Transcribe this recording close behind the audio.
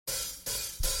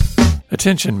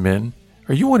Attention men,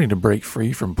 are you wanting to break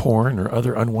free from porn or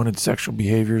other unwanted sexual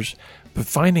behaviors, but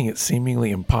finding it seemingly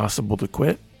impossible to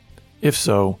quit? If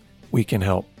so, we can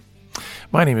help.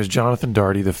 My name is Jonathan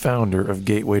Daugherty, the founder of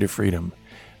Gateway to Freedom.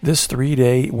 This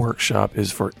 3-day workshop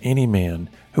is for any man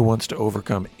who wants to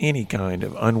overcome any kind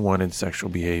of unwanted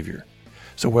sexual behavior.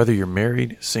 So whether you're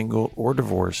married, single, or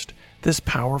divorced, this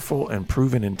powerful and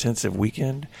proven intensive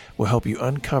weekend will help you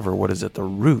uncover what is at the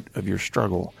root of your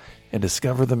struggle and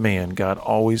discover the man God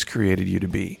always created you to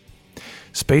be.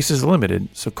 Space is limited,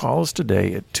 so call us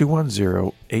today at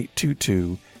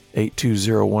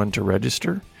 210-822-8201 to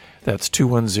register. That's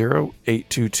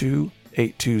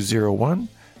 210-822-8201,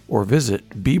 or visit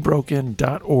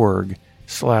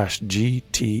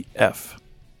bebroken.org/GTF.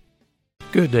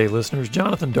 Good day, listeners.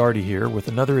 Jonathan Daugherty here with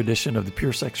another edition of the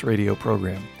Pure Sex Radio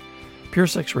program. Pure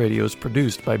Sex Radio is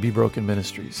produced by Be Broken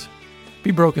Ministries. Be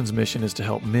Broken's mission is to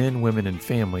help men, women, and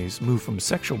families move from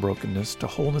sexual brokenness to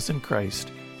wholeness in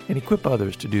Christ and equip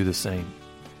others to do the same.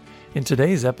 In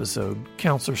today's episode,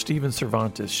 Counselor Stephen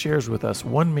Cervantes shares with us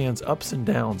one man's ups and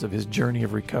downs of his journey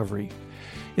of recovery,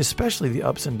 especially the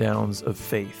ups and downs of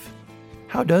faith.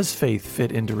 How does faith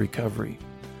fit into recovery?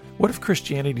 What if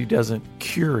Christianity doesn't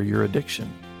cure your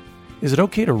addiction? Is it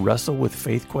okay to wrestle with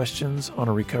faith questions on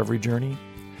a recovery journey?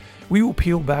 We will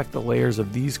peel back the layers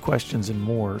of these questions and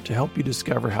more to help you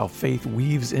discover how faith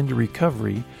weaves into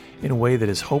recovery in a way that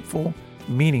is hopeful,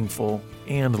 meaningful,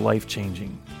 and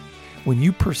life-changing. When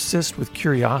you persist with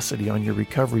curiosity on your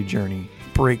recovery journey,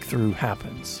 breakthrough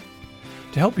happens.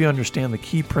 To help you understand the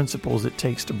key principles it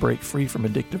takes to break free from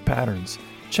addictive patterns,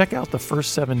 check out the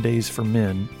first 7 days for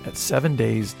men at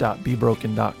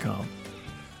 7days.bebroken.com.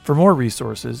 For more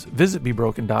resources, visit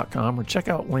bebroken.com or check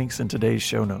out links in today's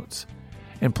show notes.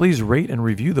 And please rate and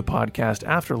review the podcast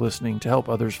after listening to help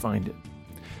others find it.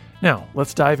 Now,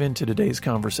 let's dive into today's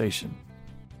conversation.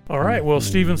 All right. Well,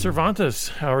 Stephen Cervantes,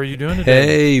 how are you doing today?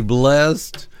 Hey,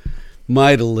 blessed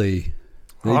mightily.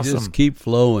 They Awesome. just keep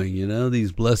flowing,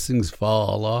 these blessings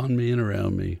fall on me and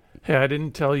around me. Hey, I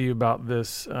didn't tell you about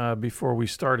this before we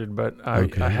started, but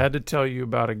I had to tell you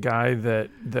about a guy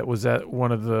that was at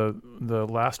one of the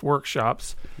last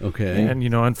workshops. Okay. And,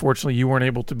 unfortunately, you weren't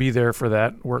able to be there for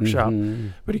that workshop. Mm-hmm.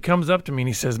 But he comes up to me and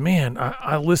he says, man,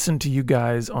 I listen to you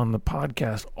guys on the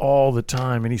podcast all the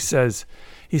time. And he says,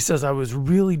 I was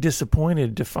really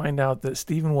disappointed to find out that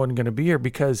Stephen wasn't going to be here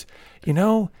because,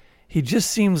 he just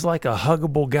seems like a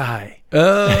huggable guy.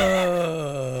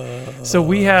 So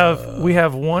we have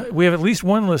at least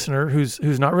one listener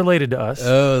who's not related to us.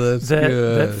 Oh, that's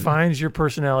good. That finds your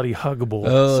personality huggable.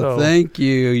 Oh, thank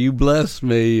you. You blessed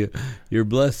me. Your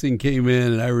blessing came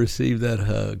in, and I received that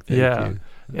hug. Thank you.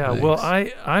 Yeah. Thanks. Well,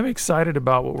 I'm excited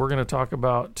about what we're going to talk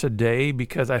about today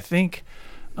because I think,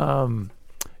 I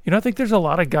think there's a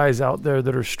lot of guys out there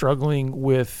that are struggling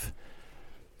with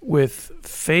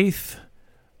faith.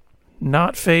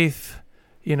 Not faith,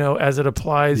 as it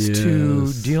applies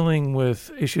to dealing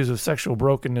with issues of sexual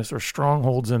brokenness or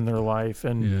strongholds in their life.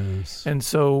 And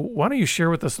so why don't you share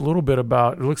with us a little bit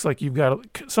about, it looks like you've got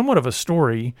somewhat of a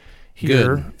story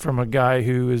here from a guy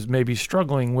who is maybe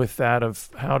struggling with that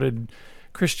of how did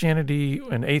Christianity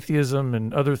and atheism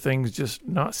and other things just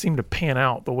not seem to pan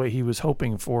out the way he was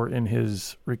hoping for in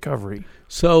his recovery.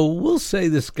 So we'll say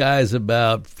this guy's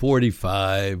about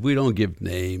 45. We don't give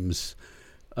names.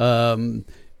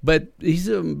 But he's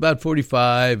about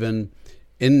 45 and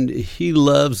he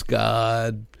loves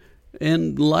God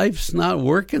and life's not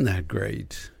working that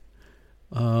great.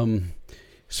 So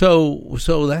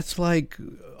that's like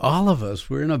all of us,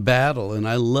 we're in a battle. And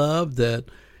I love that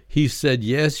he said,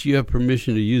 yes, you have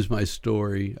permission to use my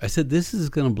story. I said, this is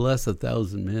going to bless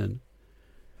 1,000 men.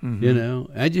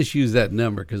 Mm-hmm. I just use that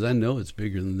number because I know it's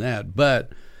bigger than that.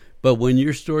 But when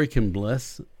your story can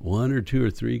bless 1 or 2 or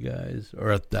 3 guys or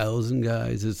 1,000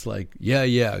 guys, it's like, yeah,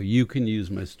 you can use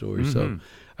my story. Mm-hmm. So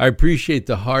I appreciate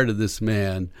the heart of this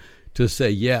man to say,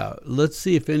 yeah, let's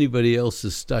see if anybody else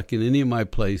is stuck in any of my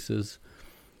places,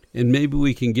 and maybe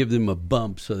we can give them a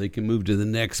bump so they can move to the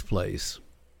next place.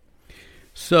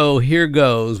 So here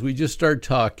goes. We just start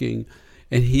talking,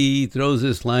 and he throws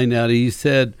this line out. He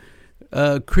said,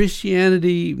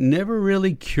 Christianity never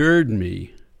really cured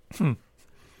me.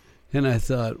 And I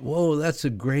thought, whoa, that's a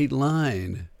great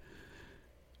line.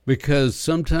 Because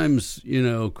sometimes,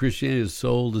 Christianity is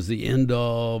sold as the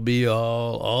end-all,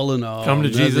 be-all, all in all. Come to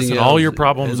Jesus and all your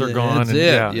problems are gone. That's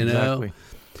it, Exactly.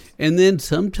 And then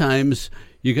sometimes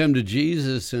you come to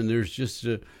Jesus and there's just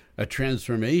a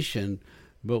transformation.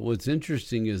 But what's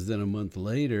interesting is then a month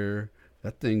later,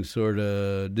 that thing sort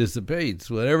of dissipates.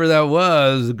 Whatever that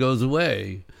was, it goes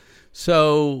away.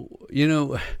 So,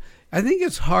 I think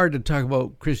it's hard to talk about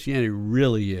what Christianity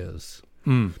really is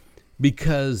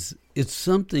because it's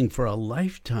something for a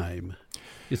lifetime.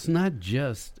 It's not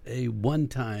just a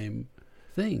one-time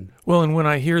thing. Well, and when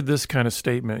I hear this kind of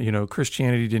statement,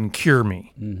 Christianity didn't cure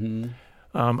me,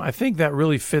 I think that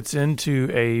really fits into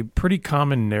a pretty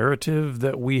common narrative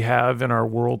that we have in our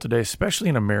world today, especially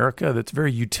in America, that's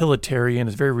very utilitarian,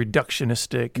 it's very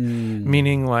reductionistic,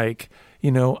 meaning like,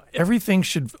 everything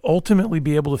should ultimately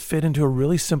be able to fit into a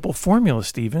really simple formula,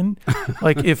 Stephen.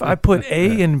 Like if I put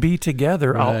A and B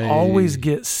together, Right. I'll always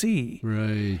get C.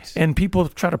 Right. And people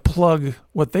try to plug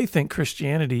what they think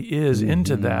Christianity is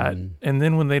into that. And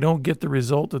then when they don't get the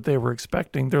result that they were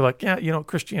expecting, they're like, yeah,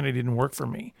 Christianity didn't work for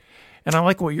me. And I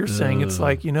like what you're saying. It's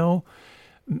like,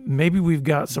 maybe we've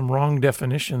got some wrong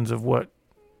definitions of what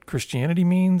Christianity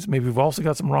means. Maybe we've also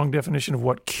got some wrong definition of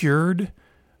what cured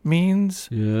means.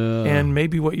 Yeah. And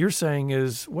maybe what you're saying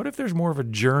is, what if there's more of a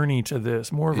journey to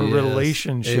this, more of a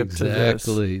relationship to this?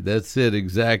 Exactly. That's it,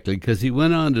 exactly. Because he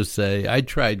went on to say, I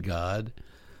tried God,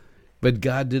 but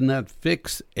God did not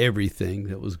fix everything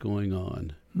that was going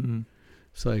on.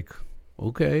 It's like,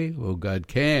 okay, well, God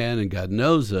can, and God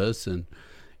knows us, and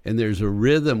there's a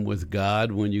rhythm with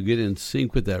God. When you get in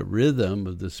sync with that rhythm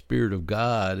of the Spirit of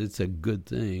God, it's a good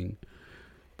thing.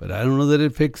 But I don't know that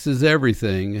it fixes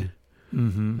everything.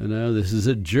 This is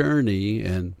a journey,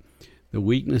 and the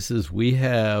weaknesses we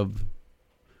have.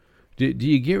 Do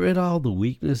you get rid of all the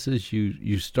weaknesses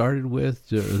you started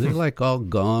with? Are they like all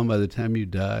gone by the time you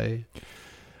die?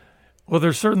 Well,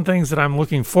 there's certain things that I'm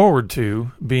looking forward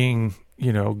to being,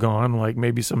 gone, like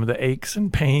maybe some of the aches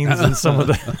and pains and some of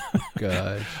the.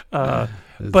 Gosh,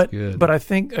 but I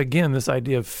think again, this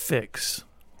idea of fix,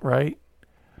 right?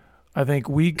 I think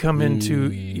we come into,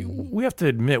 we have to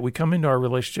admit, we come into our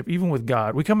relationship, even with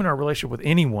God, we come into our relationship with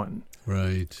anyone,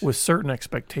 right, with certain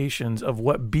expectations of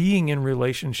what being in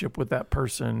relationship with that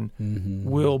person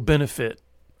will benefit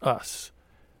us.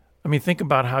 I mean, think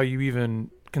about how you even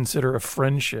consider a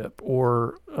friendship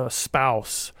or a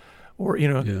spouse, or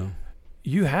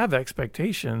you have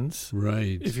expectations,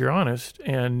 right? If you're honest,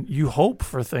 and you hope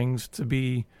for things to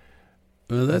be.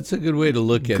 Well, that's a good way to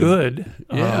look at it. Good.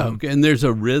 Yeah, and there's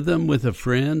a rhythm with a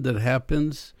friend that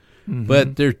happens,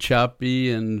 but they're choppy,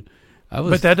 and I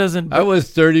was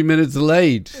 30 minutes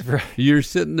late. Right. You're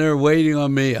sitting there waiting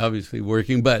on me, obviously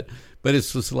working, but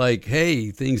it's just like,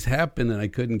 hey, things happen, and I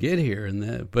couldn't get here,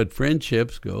 but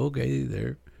friendships go, okay,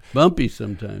 they're bumpy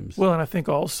sometimes. Well, and I think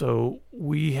also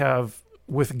we have,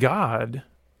 with God,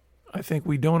 I think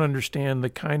we don't understand the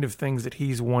kind of things that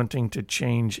he's wanting to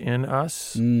change in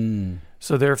us.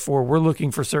 So therefore, we're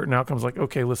looking for certain outcomes like,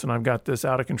 okay, listen, I've got this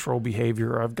out of control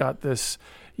behavior, or I've got this,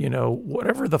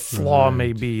 whatever the flaw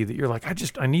may be that you're like,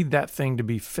 I need that thing to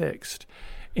be fixed.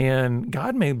 And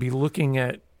God may be looking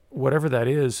at whatever that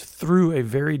is through a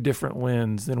very different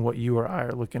lens than what you or I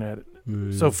are looking at it.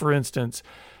 So for instance,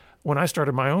 when I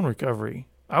started my own recovery,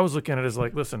 I was looking at it as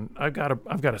like, listen, I've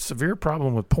got a severe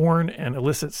problem with porn and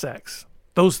illicit sex.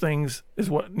 Those things is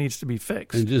what needs to be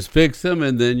fixed. And just fix them,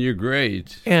 and then you're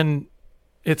great. And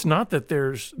it's not that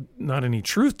there's not any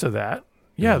truth to that.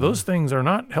 Yeah, those things are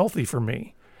not healthy for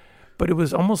me. But it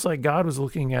was almost like God was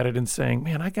looking at it and saying,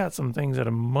 man, I got some things at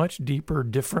a much deeper,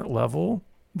 different level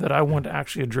that I want to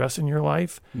actually address in your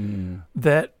life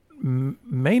that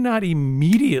may not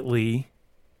immediately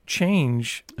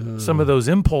change some of those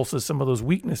impulses, some of those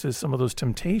weaknesses, some of those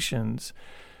temptations.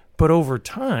 But over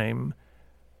time,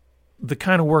 the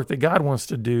kind of work that God wants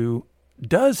to do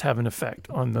does have an effect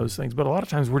on those things. But a lot of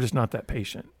times we're just not that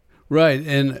patient. Right.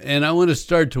 And I want to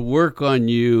start to work on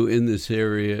you in this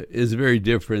area is very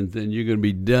different than you're going to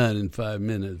be done in 5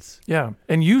 minutes. Yeah.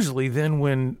 And usually then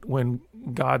when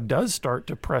God does start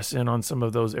to press in on some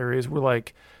of those areas, we're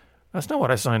like, that's not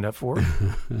what I signed up for.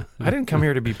 I didn't come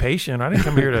here to be patient. I didn't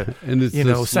come here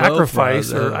to,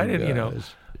 sacrifice, or I didn't,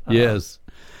 Yes.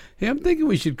 Hey, I'm thinking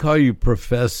we should call you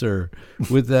Professor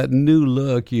with that new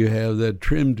look you have, that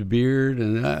trimmed beard.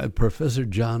 And Professor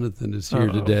Jonathan is here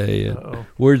today.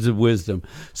 Words of wisdom.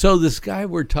 So this guy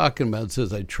we're talking about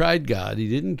says, I tried God. He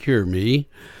didn't cure me.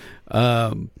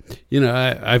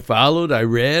 I followed, I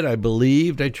read, I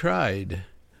believed, I tried.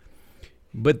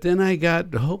 But then I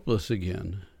got hopeless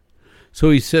again. So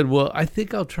he said, well, I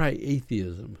think I'll try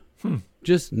atheism.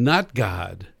 Just not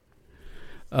God.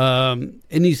 And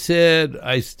he said,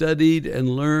 I studied and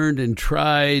learned and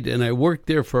tried, and I worked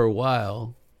there for a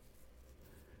while.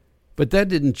 But that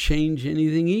didn't change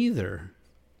anything either.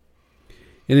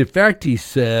 And in fact, he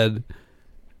said,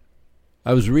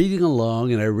 I was reading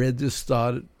along and I read this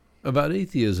thought about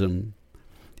atheism.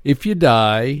 If you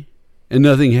die and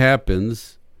nothing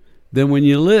happens, then when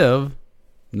you live,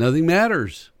 nothing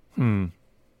matters.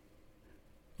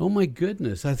 Oh, my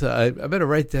goodness. I thought, I better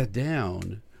write that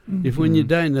down. Mm-hmm. If when you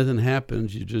die nothing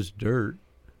happens, you're just dirt,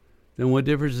 then what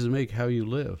difference does it make how you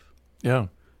live? Yeah. And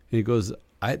he goes,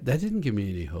 that didn't give me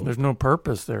any hope. There's no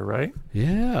purpose there, right?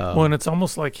 Yeah. Well, and it's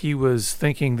almost like he was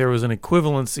thinking there was an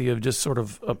equivalency of just sort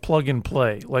of a plug and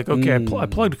play. Like, okay, I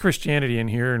plugged Christianity in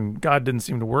here and God didn't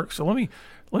seem to work, so let me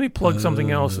plug something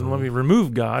else and let me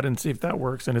remove God and see if that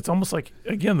works. And it's almost like,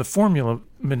 again, the formula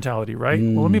mentality, right?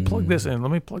 Well, let me plug this in,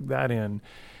 let me plug that in.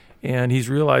 And he's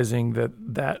realizing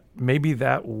that maybe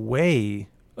that way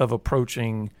of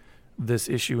approaching this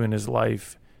issue in his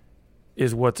life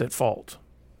is what's at fault.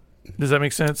 Does that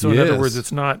make sense? So in other words,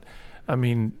 it's not,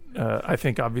 I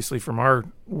think obviously from our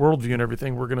worldview and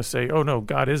everything, we're going to say, oh no,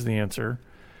 God is the answer.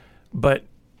 But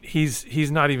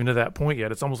he's not even to that point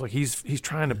yet. It's almost like he's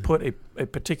trying to put a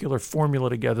particular formula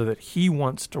together that he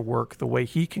wants to work the way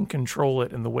he can control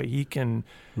it and the way he can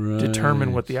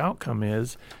determine what the outcome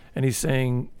is. And he's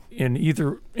saying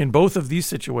in both of these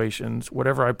situations,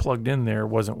 whatever I plugged in there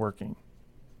wasn't working.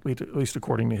 At least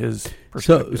according to his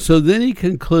perspective. So then he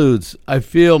concludes, I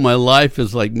feel my life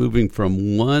is like moving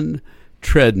from one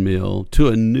treadmill to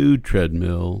a new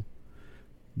treadmill,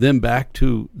 then back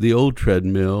to the old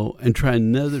treadmill and try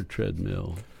another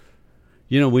treadmill.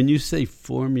 When you say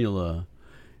formula,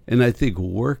 and I think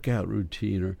workout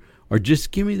routine, or just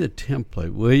give me the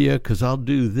template, will you? Because I'll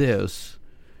do this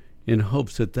in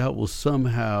hopes that will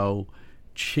somehow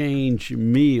change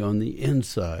me on the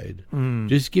inside.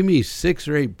 Just give me 6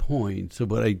 or 8 points of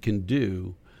what I can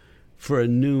do for a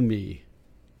new me.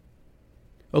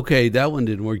 Okay, that one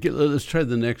didn't work. Let's try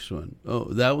the next one. Oh,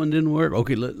 that one didn't work?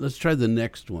 Okay, let's try the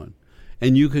next one.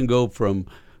 And you can go from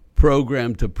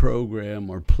program to program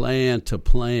or plan to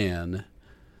plan.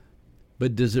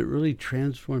 But does it really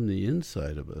transform the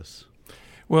inside of us?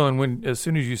 Well, and as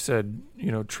soon as you said,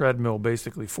 treadmill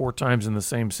basically 4 times in the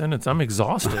same sentence, I'm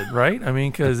exhausted, right?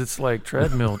 Because it's like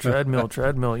treadmill,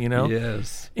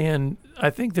 Yes. And I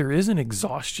think there is an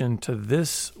exhaustion to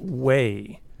this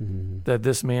way that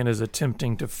this man is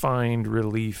attempting to find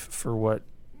relief for what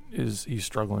he's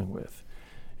struggling with.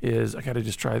 Is I got to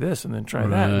just try this and then try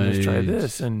that and just try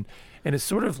this. And it's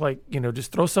sort of like,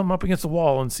 just throw something up against the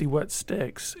wall and see what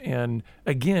sticks. And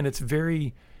again, it's a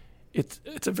very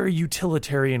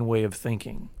utilitarian way of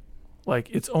thinking. Like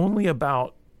it's only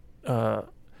about I've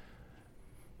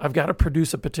got to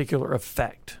produce a particular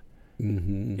effect.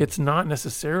 It's not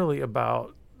necessarily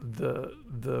about the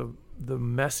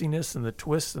messiness and the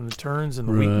twists and the turns and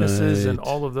the weaknesses and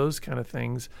all of those kind of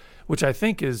things, which I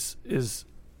think is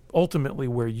ultimately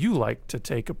where you like to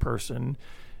take a person,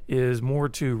 is more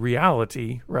to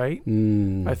reality, right?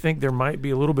 I think there might be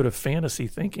a little bit of fantasy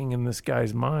thinking in this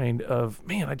guy's mind of,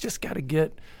 man, I just got to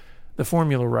get the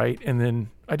formula right, and then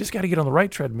I just got to get on the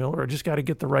right treadmill, or I just got to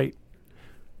get the right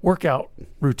workout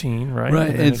routine, right? Right.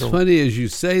 And it's funny as you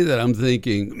say that, I'm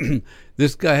thinking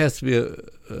this guy has to be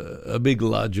a big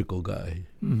logical guy,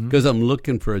 because I'm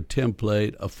looking for a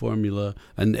template, a formula,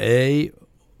 an A,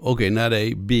 okay, not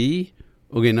A, B,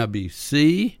 okay, not B,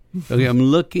 C. Okay, I'm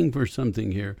looking for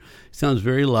something here. Sounds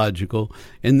very logical.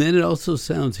 And then it also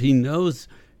sounds, he knows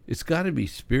it's got to be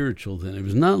spiritual then. If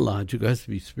it's not logical, it has to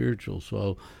be spiritual.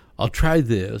 So I'll try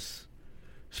this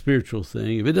spiritual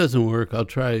thing. If it doesn't work, I'll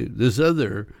try this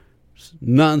other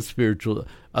non-spiritual.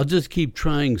 I'll just keep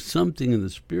trying something in the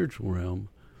spiritual realm.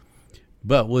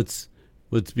 But what's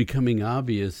becoming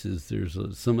obvious is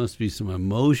there must be some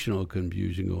emotional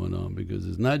confusion going on, because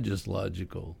it's not just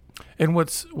logical. And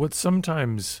what's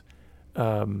sometimes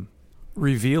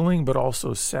revealing but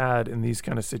also sad in these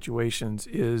kind of situations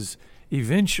is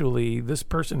eventually this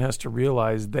person has to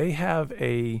realize they have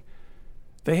a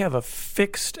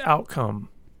fixed outcome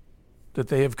that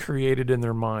they have created in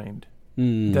their mind,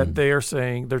 that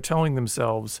they're telling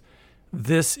themselves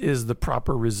this is the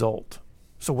proper result.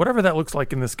 So whatever that looks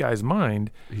like in this guy's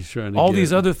mind, all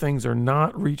these other things are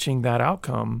not reaching that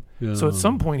outcome. Yeah. So at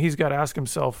some point he's got to ask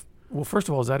himself, well, first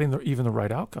of all, is that even the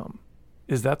right outcome?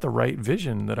 Is that the right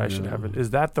vision that I should have? Is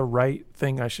that the right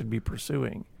thing I should be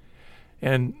pursuing?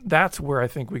 And that's where I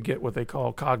think we get what they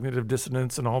call cognitive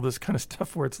dissonance and all this kind of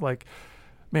stuff, where it's like,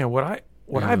 man, what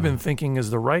I've been thinking is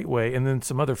the right way, and then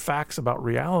some other facts about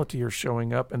reality are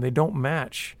showing up, and they don't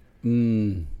match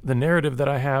the narrative that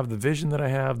I have, the vision that I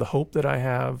have, the hope that I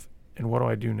have, and what do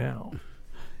I do now?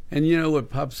 And what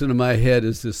pops into my head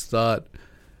is this thought.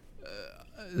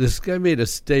 This guy made a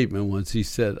statement once. He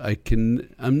said,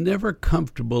 I'm never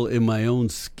comfortable in my own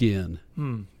skin.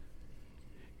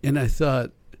 And I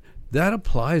thought, that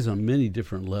applies on many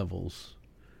different levels,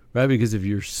 right? Because if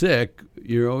you're sick,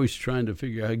 you're always trying to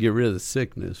figure out how to get rid of the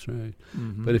sickness, right?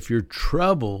 But if you're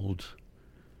troubled,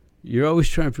 you're always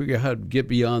trying to figure out how to get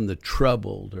beyond the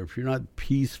troubled, or if you're not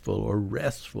peaceful or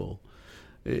restful.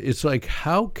 It's like,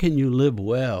 how can you live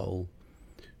well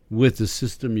with the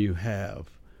system you have?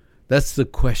 That's the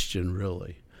question,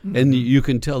 really. Mm-hmm. And you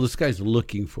can tell this guy's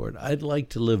looking for it. I'd like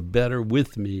to live better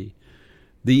with me,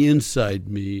 the inside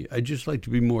me. I'd just like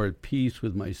to be more at peace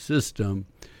with my system,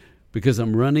 because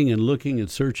I'm running and looking and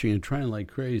searching and trying like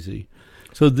crazy.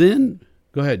 So then,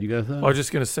 go ahead. You got a thought? I was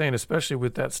just going to say, and especially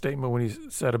with that statement when he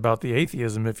said about the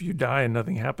atheism, if you die and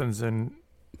nothing happens, and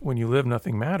when you live,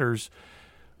 nothing matters,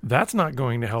 that's not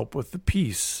going to help with the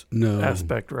peace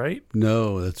aspect, right?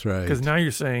 No, that's right. Because now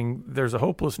you're saying there's a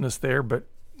hopelessness there, but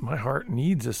my heart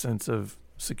needs a sense of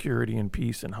security and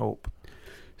peace and hope.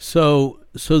 So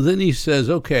then he says,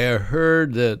 okay, I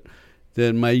heard that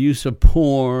my use of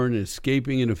porn,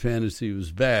 escaping into fantasy,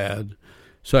 was bad,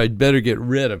 so I'd better get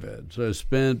rid of it. So I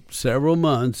spent several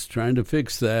months trying to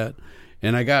fix that,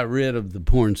 and I got rid of the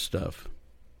porn stuff.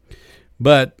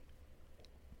 But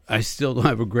I still don't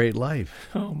have a great life.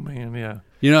 Oh, man, yeah.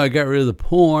 I got rid of the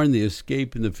porn, the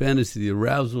escape in the fantasy, the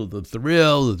arousal, the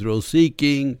thrill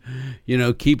seeking,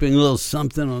 keeping a little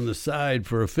something on the side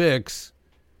for a fix.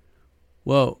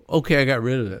 Well, okay, I got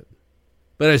rid of it,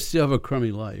 but I still have a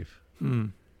crummy life.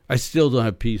 I still don't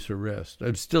have peace or rest.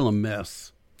 I'm still a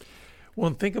mess. Well,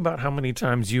 and think about how many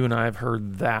times you and I have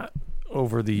heard that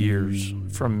over the years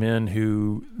from men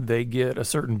who they get a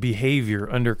certain behavior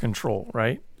under control,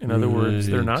 right? In other words,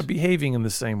 they're not behaving in the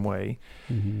same way.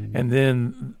 Mm-hmm. And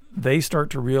then they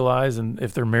start to realize, and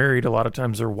if they're married, a lot of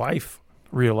times their wife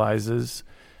realizes,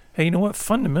 hey, you know what?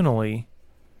 Fundamentally,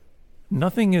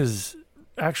 nothing is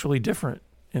actually different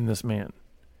in this man.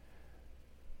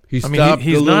 He's not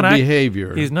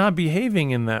behavior. He's not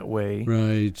behaving in that way.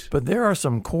 Right. But there are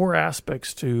some core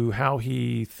aspects to how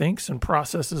he thinks and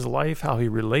processes life, how he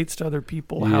relates to other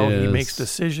people, how he makes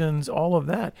decisions, all of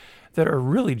that are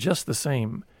really just the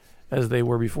same as they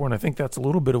were before. And I think that's a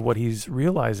little bit of what he's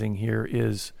realizing here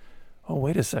is, oh,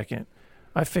 wait a second.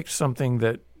 I fixed something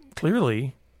that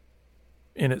clearly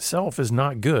in itself is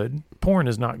not good. Porn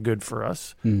is not good for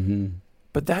us. Mm-hmm.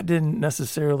 But that didn't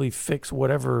necessarily fix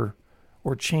whatever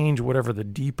or change whatever the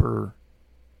deeper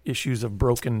issues of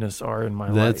brokenness are in my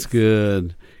life. That's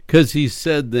good. Because he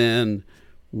said then,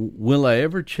 will I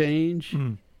ever change?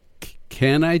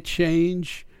 Can I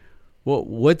change?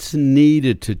 What's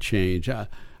needed to change?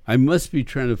 I must be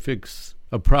trying to fix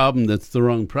a problem that's the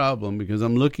wrong problem, because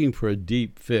I'm looking for a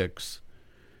deep fix.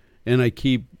 And I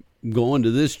keep going to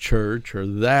this church or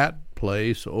that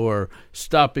place or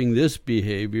stopping this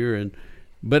behavior,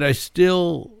 but I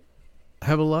still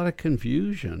have a lot of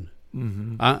confusion.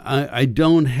 Mm-hmm. I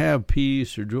don't have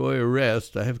peace or joy or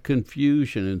rest. I have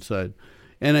confusion inside,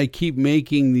 and I keep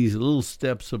making these little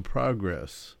steps of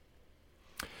progress.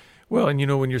 Well,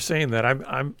 and when you're saying that,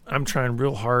 I'm trying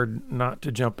real hard not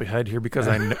to jump ahead here, because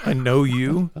I know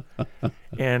you,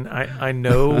 and I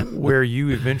know where you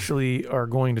eventually are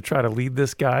going to try to lead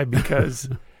this guy, because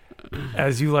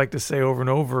as you like to say over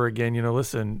and over again,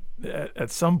 listen,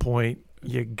 at some point,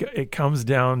 it comes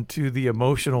down to the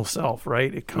emotional self,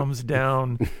 right? It comes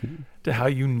down to how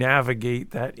you navigate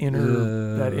that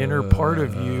inner part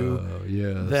of you.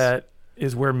 Yes. That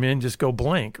is where men just go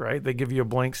blank, right? They give you a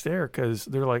blank stare because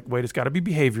they're like, wait, it's got to be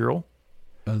behavioral.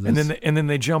 And then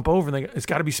they jump over and it's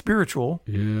got to be spiritual.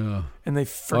 Yeah. And they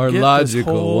forget or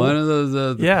logical. One of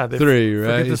those three, right?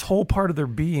 Forget this whole part of their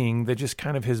being that just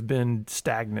kind of has been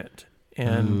stagnant.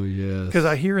 And because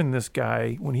I hear in this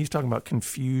guy, when he's talking about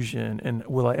confusion and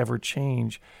will I ever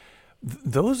change,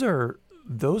 those are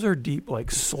deep, like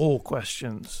soul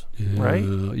questions, right?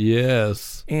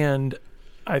 Yes. And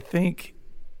I think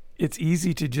it's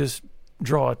easy to just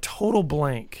draw a total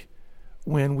blank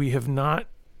when we have not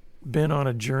been on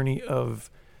a journey of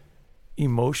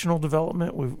emotional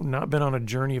development. We've not been on a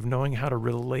journey of knowing how to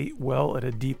relate well at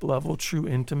a deep level, true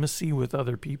intimacy with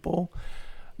other people,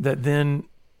 that then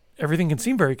everything can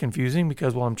seem very confusing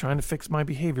because, I'm trying to fix my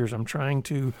behaviors. I'm trying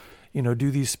to, do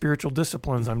these spiritual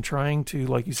disciplines. I'm trying to,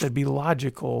 like you said, be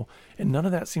logical. And none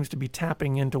of that seems to be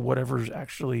tapping into whatever's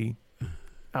actually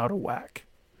out of whack.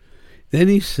 Then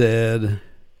he said,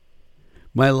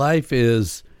 my life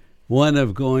is one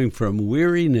of going from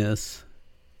weariness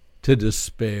to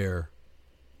despair,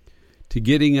 to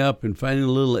getting up and finding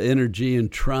a little energy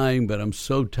and trying, but I'm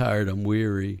so tired, I'm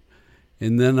weary.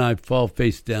 And then I fall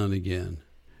face down again.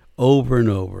 Over and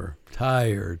over,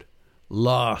 tired,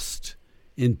 lost,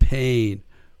 in pain,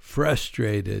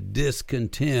 frustrated,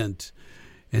 discontent.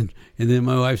 And then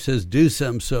my wife says, do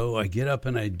something, so I get up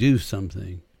and I do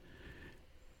something.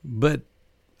 But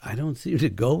I don't seem to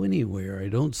go anywhere. I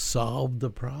don't solve the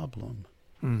problem.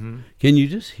 Can you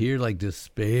just hear like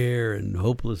despair and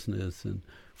hopelessness and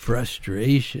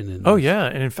frustration? And oh yeah,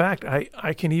 and in fact,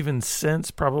 I can even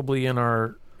sense probably in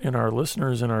our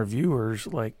listeners and our viewers,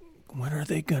 like, when are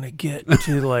they going to get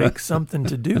to like something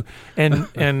to do?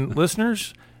 And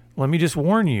listeners, let me just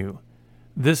warn you,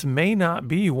 this may not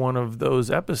be one of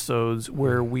those episodes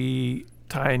where we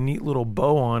tie a neat little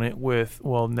bow on it with,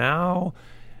 well, now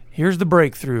here's the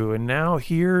breakthrough, and now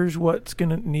here's what's going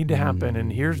to need to happen,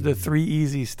 and here's the 3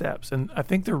 easy steps. And I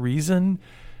think the reason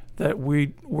that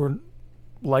we're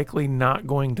likely not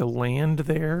going to land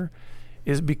there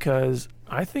is because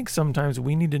I think sometimes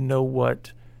we need to know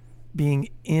what being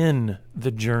in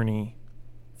the journey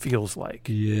feels like.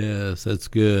 Yes, that's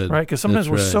good. Right, because sometimes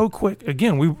we're so quick.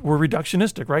 Again, we're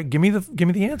reductionistic, right? Give me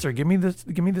the answer. Give me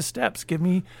the steps. Give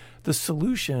me the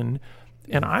solution.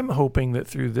 And I'm hoping that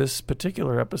through this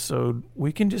particular episode,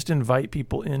 we can just invite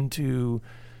people into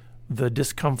the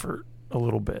discomfort a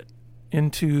little bit,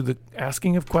 into the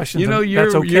asking of questions. You know,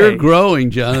 that's okay. You're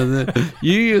growing, Jonathan.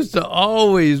 You used to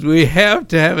always, we have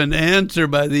to have an answer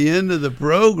by the end of the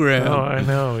program. Oh, I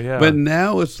know, yeah. But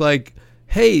now it's like,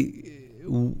 hey,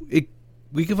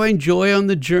 we can find joy on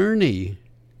the journey,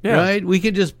 right? We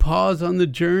can just pause on the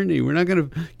journey. We're not going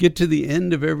to get to the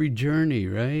end of every journey,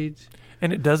 right?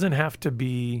 And it doesn't have to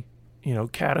be,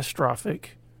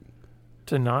 catastrophic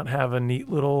to not have a neat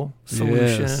little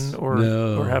solution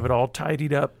or have it all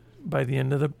tidied up by the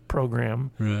end of the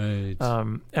program. Right.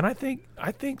 And I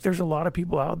think there's a lot of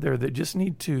people out there that just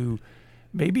need to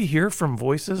maybe hear from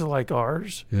voices like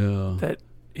ours that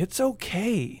it's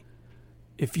okay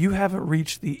if you haven't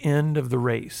reached the end of the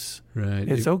race. Right.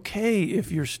 It's okay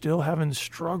if you're still having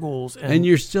struggles. And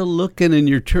you're still looking, and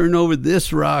you're turning over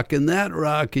this rock and that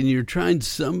rock, and you're trying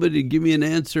somebody to give me an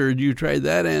answer, and you try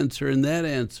that answer and that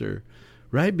answer,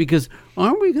 right? Because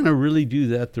aren't we going to really do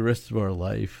that the rest of our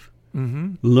life?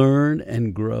 Mm-hmm. Learn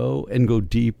and grow and go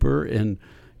deeper. And,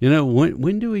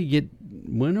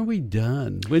 when are we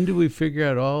done? When do we figure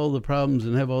out all the problems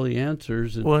and have all the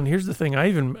answers? And here's the thing. I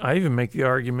even make the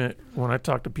argument when I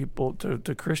talk to people,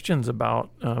 to Christians,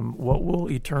 about what will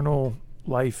eternal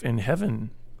life in heaven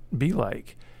be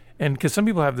like. And because some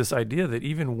people have this idea that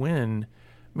even when,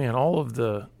 all of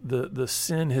the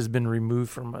sin has been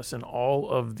removed from us, and all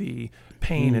of the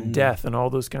pain and death and all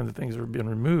those kinds of things have been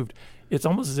removed, it's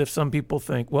almost as if some people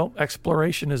think, well,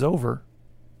 exploration is over.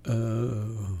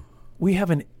 We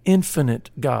have an infinite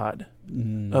God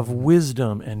of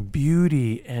wisdom and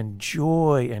beauty and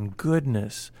joy and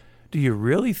goodness. Do you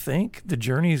really think the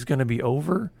journey is going to be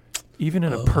over, even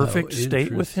in a perfect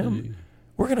state with Him?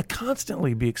 We're going to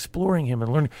constantly be exploring Him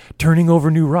and learning, turning over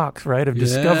new rocks, right, of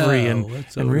discovery and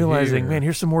realizing, man,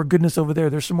 here's some more goodness over there.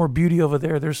 There's some more beauty over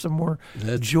there. There's some more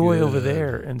joy over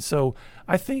there. And so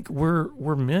I think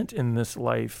we're meant in this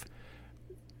life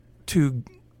to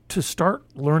start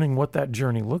learning what that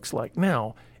journey looks like.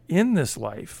 Now, in this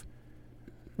life,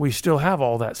 we still have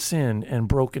all that sin and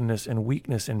brokenness and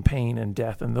weakness and pain and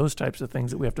death and those types of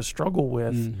things that we have to struggle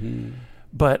with. Mm-hmm.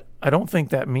 But I don't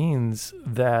think that means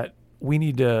that we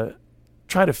need to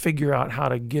try to figure out how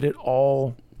to get it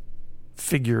all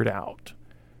figured out.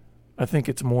 I think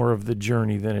it's more of the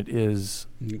journey than it is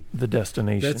the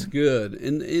destination. That's good.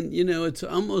 And it's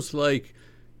almost like,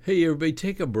 hey, everybody,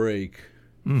 take a break.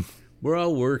 We're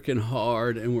all working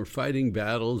hard, and we're fighting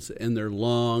battles, and they're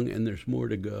long, and there's more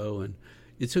to go. And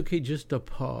it's okay just to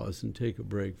pause and take a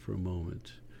break for a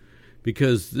moment.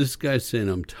 Because this guy's saying,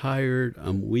 I'm tired,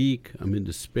 I'm weak, I'm in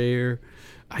despair.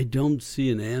 I don't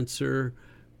see an answer,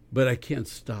 but I can't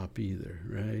stop either,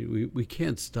 right? We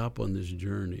can't stop on this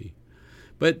journey.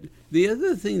 But the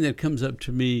other thing that comes up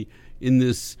to me in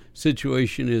this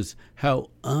situation is how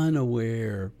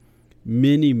unaware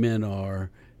many men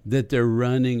are that they're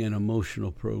running an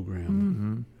emotional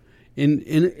program. Mm-hmm. And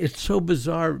it's so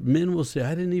bizarre. Men will say,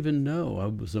 I didn't even know I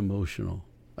was emotional.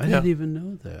 I didn't even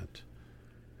know that.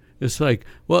 It's like,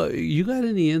 well, you got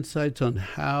any insights on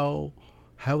how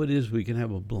it is we can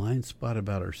have a blind spot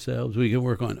about ourselves? We can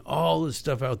work on all this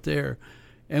stuff out there,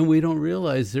 and we don't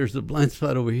realize there's a blind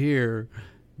spot over here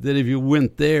that if you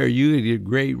went there, you would get a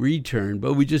great return.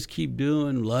 But we just keep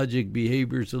doing logic,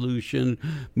 behavior, solution,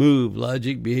 move,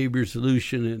 logic, behavior,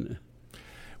 solution. And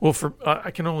well, I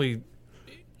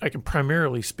can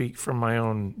primarily speak from my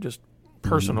own just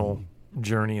personal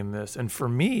journey in this. And for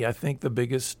me, I think the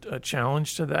biggest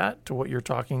challenge to what you're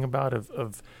talking about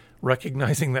of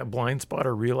recognizing that blind spot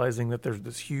or realizing that there's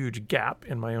this huge gap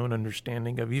in my own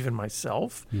understanding of even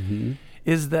myself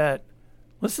is that,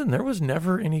 listen, there was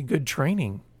never any good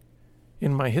training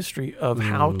in my history of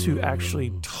how to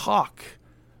actually talk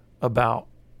about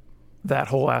that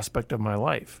whole aspect of my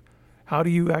life. How do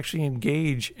you actually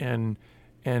engage and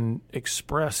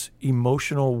express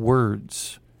emotional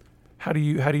words? How do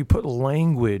you put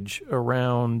language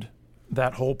around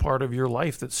that whole part of your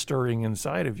life that's stirring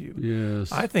inside of you? Yes.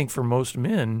 I think for most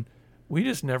men, we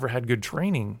just never had good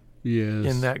training Yes.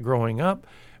 in that growing up.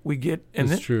 We get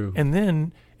That's true. And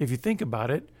then if you think about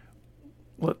it,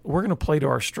 we're going to play to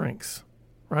our strengths,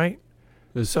 right?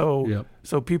 So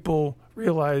people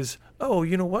realize, oh,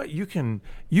 you know what? You can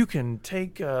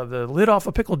take the lid off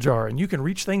a pickle jar, and you can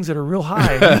reach things that are real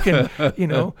high. And you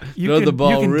can, Throw the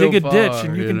ball you can real dig a ditch, far,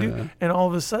 and you can do. And all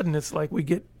of a sudden, it's like we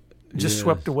get just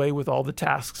swept away with all the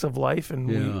tasks of life,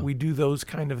 and we do those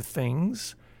kind of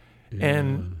things. Yeah.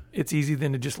 And it's easy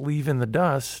then to just leave in the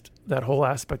dust that whole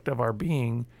aspect of our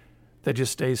being that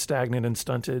just stays stagnant and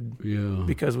stunted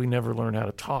because we never learn how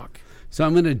to talk. So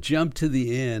I'm going to jump to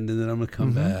the end, and then I'm going to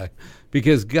come back,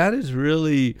 because God has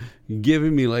really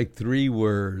given me like 3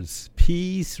 words: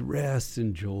 peace, rest,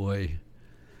 and joy.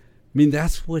 I mean,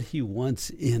 that's what he wants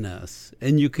in us.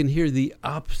 And you can hear the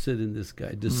opposite in this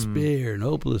guy: despair and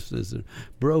hopelessness and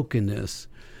brokenness.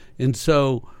 And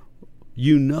so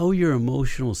your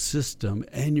emotional system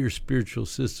and your spiritual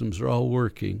systems are all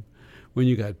working when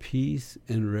you got peace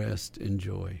and rest and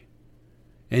joy.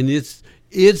 And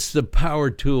it's the power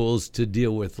tools to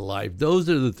deal with life. Those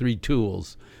are the 3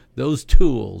 tools. Those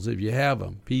tools, if you have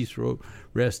them: peace,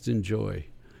 rest, and joy.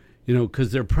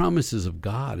 Because they're promises of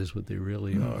God is what they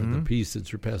really are. The peace that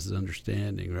surpasses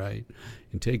understanding, right?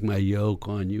 And take my yoke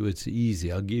on you. It's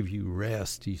easy. I'll give you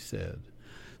rest, he said.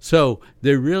 So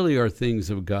there really are things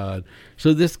of God.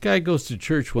 So this guy goes to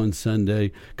church one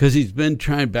Sunday because he's been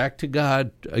trying back to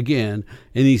God again.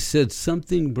 And he said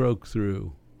something broke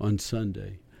through on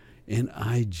Sunday. And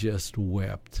I just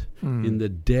wept. In the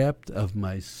depth of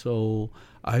my soul,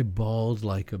 I bawled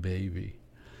like a baby.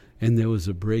 And there was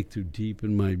a breakthrough deep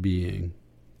in my being.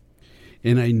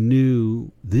 And I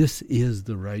knew this is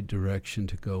the right direction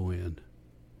to go in.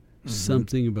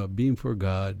 Something about being for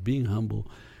God, being humble,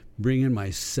 bringing my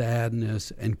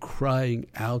sadness and crying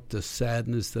out the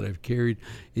sadness that I've carried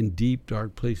in deep,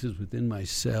 dark places within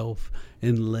myself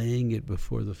and laying it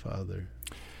before the Father.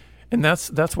 And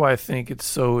that's why I think it's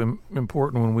so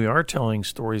important when we are telling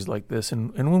stories like this,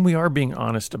 and when we are being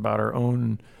honest about our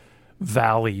own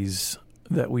valleys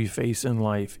that we face in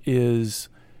life, is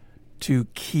to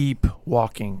keep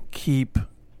walking, keep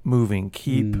moving,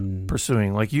 keep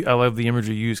pursuing. Like I love the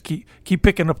imagery you use. Keep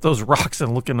picking up those rocks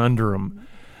and looking under them.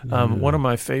 One of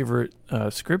my favorite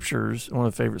scriptures, one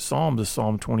of the favorite Psalms is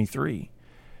Psalm 23.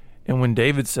 And when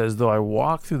David says, though I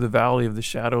walk through the valley of the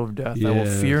shadow of death, I will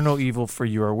fear no evil, for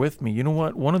you are with me. You know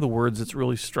what? One of the words that's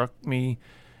really struck me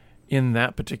in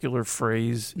that particular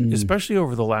phrase, especially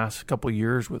over the last couple of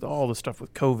years with all the stuff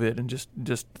with COVID and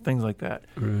just things like that,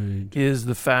 is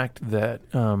the fact that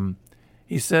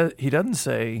he doesn't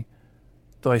say,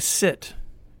 though I sit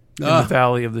in the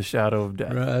valley of the shadow of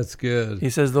death. That's good.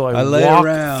 He says, though I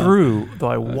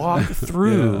walk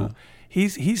through,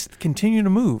 He's continuing to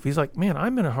move. He's like, man,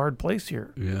 I'm in a hard place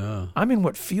here. Yeah. I'm in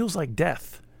what feels like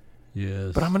death.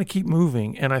 Yes. But I'm going to keep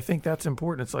moving. And I think that's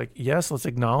important. It's like, yes, let's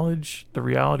acknowledge the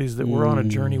realities that we're on a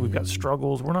journey. We've got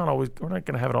struggles. We're not going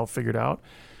to have it all figured out.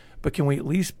 But can we at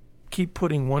least keep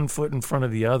putting one foot in front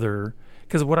of the other?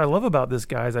 Because what I love about this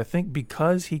guy is I think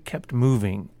because he kept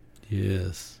moving.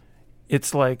 Yes.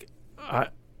 It's like, I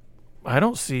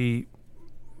don't see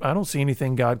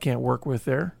anything God can't work with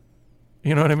there.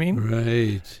 You know what I mean?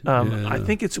 Right. I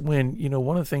think it's when,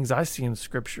 one of the things I see in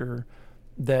Scripture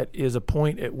that is a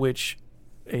point at which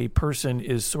a person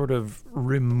is sort of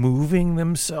removing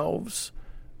themselves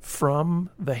from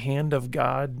the hand of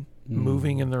God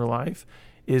moving in their life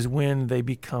is when they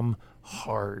become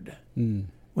hard. When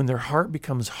their heart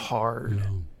becomes hard,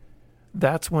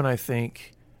 that's when I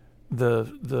think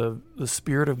the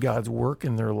Spirit of God's work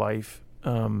in their life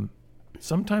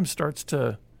sometimes starts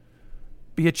to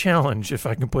be a challenge, if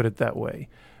I can put it that way.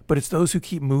 But it's those who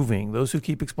keep moving, those who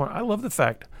keep exploring. I love the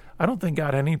fact, I don't think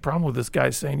God had any problem with this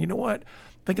guy saying, you know what,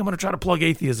 I think I'm going to try to plug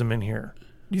atheism in here.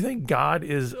 Do you think God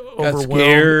is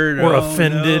overwhelmed or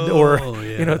offended?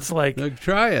 It's like, look,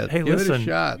 try it. Hey, Give listen, it a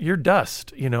shot. You're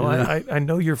dust. I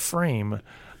know your frame.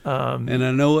 And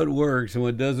I know what works and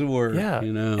what doesn't work. Yeah.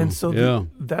 And so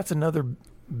that's another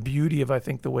beauty of, I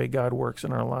think, the way God works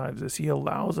in our lives is he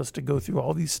allows us to go through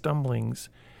all these stumblings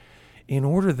in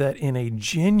order that in a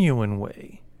genuine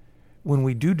way, when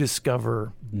we do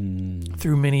discover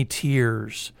through many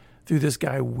tears, through this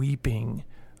guy weeping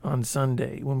on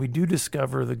Sunday, when we do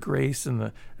discover the grace and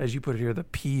the, as you put it here, the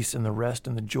peace and the rest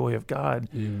and the joy of God,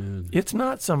 it's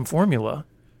not some formula.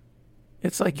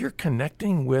 It's like you're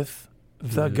connecting with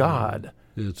the God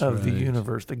of the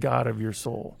universe, the God of your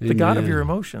soul, the God of your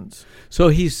emotions. So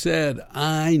he said,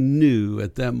 I knew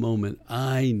at that moment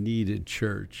I needed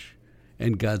church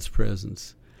and God's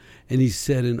presence. And he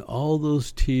said, in all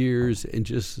those tears and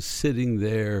just sitting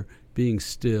there being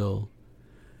still,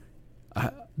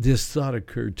 this thought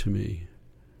occurred to me.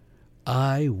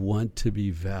 I want to be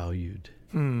valued.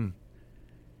 And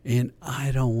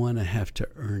I don't want to have to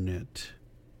earn it.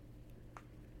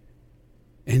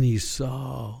 And he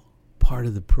saw part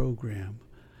of the program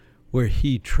where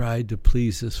he tried to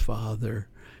please his father.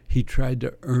 He tried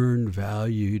to earn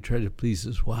value. He tried to please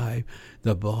his wife,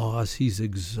 the boss. He's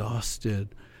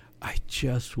exhausted. I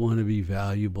just want to be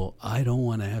valuable. I don't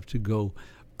want to have to go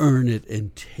earn it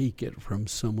and take it from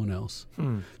someone else.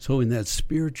 So in that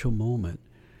spiritual moment,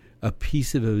 a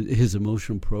piece of his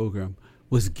emotional program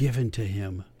was given to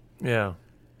him. Yeah.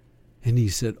 And he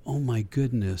said, oh my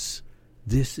goodness,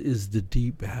 this is the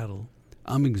deep battle.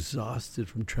 I'm exhausted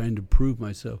from trying to prove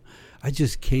myself. I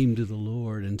just came to the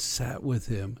Lord and sat with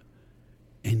him,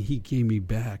 and he gave me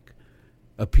back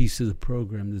a piece of the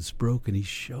program that's broken. He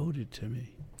showed it to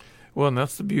me. Well, and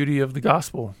that's the beauty of the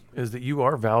gospel, is that you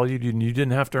are valued and you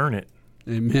didn't have to earn it.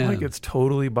 Amen. Like it's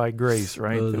totally by grace,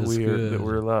 right? Oh, that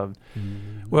we're loved.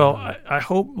 Amen. Well, I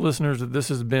hope, listeners, that this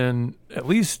has been at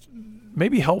least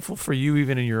maybe helpful for you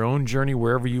even in your own journey,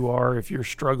 wherever you are. If you're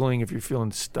struggling, if you're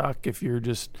feeling stuck, if you're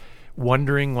just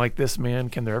wondering like this man,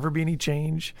 can there ever be any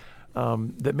change?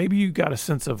 That maybe you got a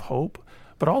sense of hope.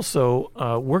 But also,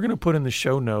 we're going to put in the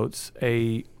show notes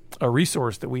a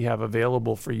resource that we have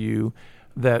available for you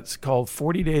that's called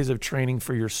 40 Days of Training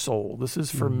for Your Soul. This is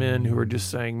for men who are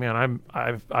just saying, man,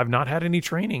 I've not had any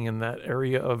training in that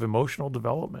area of emotional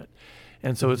development.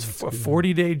 And so it's a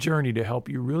 40-day journey to help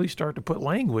you really start to put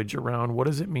language around what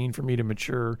does it mean for me to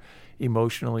mature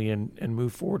emotionally and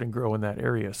move forward and grow in that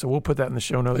area. So we'll put that in the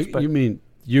show notes. You mean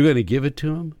you're going to give it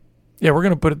to him? Yeah, we're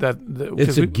going to put it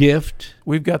it's a gift.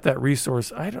 We've got that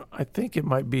resource. I think it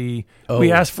might be.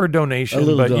 We asked for a donation,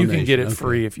 but you can get it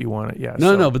free if you want it. Yeah.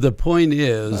 No. But the point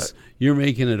is, you're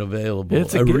making it available.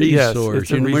 It's a resource, yes,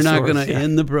 it's a and resource, we're not going to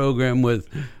end the program with,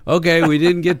 "Okay, we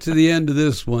didn't get to the end of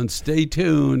this one. Stay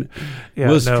tuned.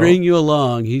 We'll string you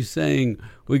along." He's saying,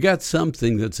 we got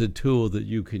something that's a tool that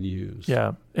you can use.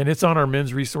 Yeah, and it's on our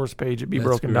men's resource page at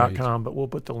BeBroken.com, but we'll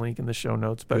put the link in the show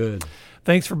notes. But Good.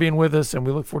 Thanks for being with us, and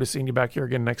we look forward to seeing you back here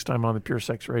again next time on the Pure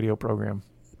Sex Radio program.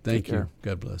 Thank you.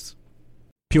 God bless.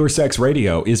 Pure Sex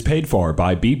Radio is paid for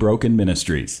by Be Broken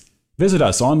Ministries. Visit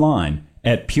us online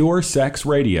at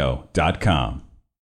puresexradio.com.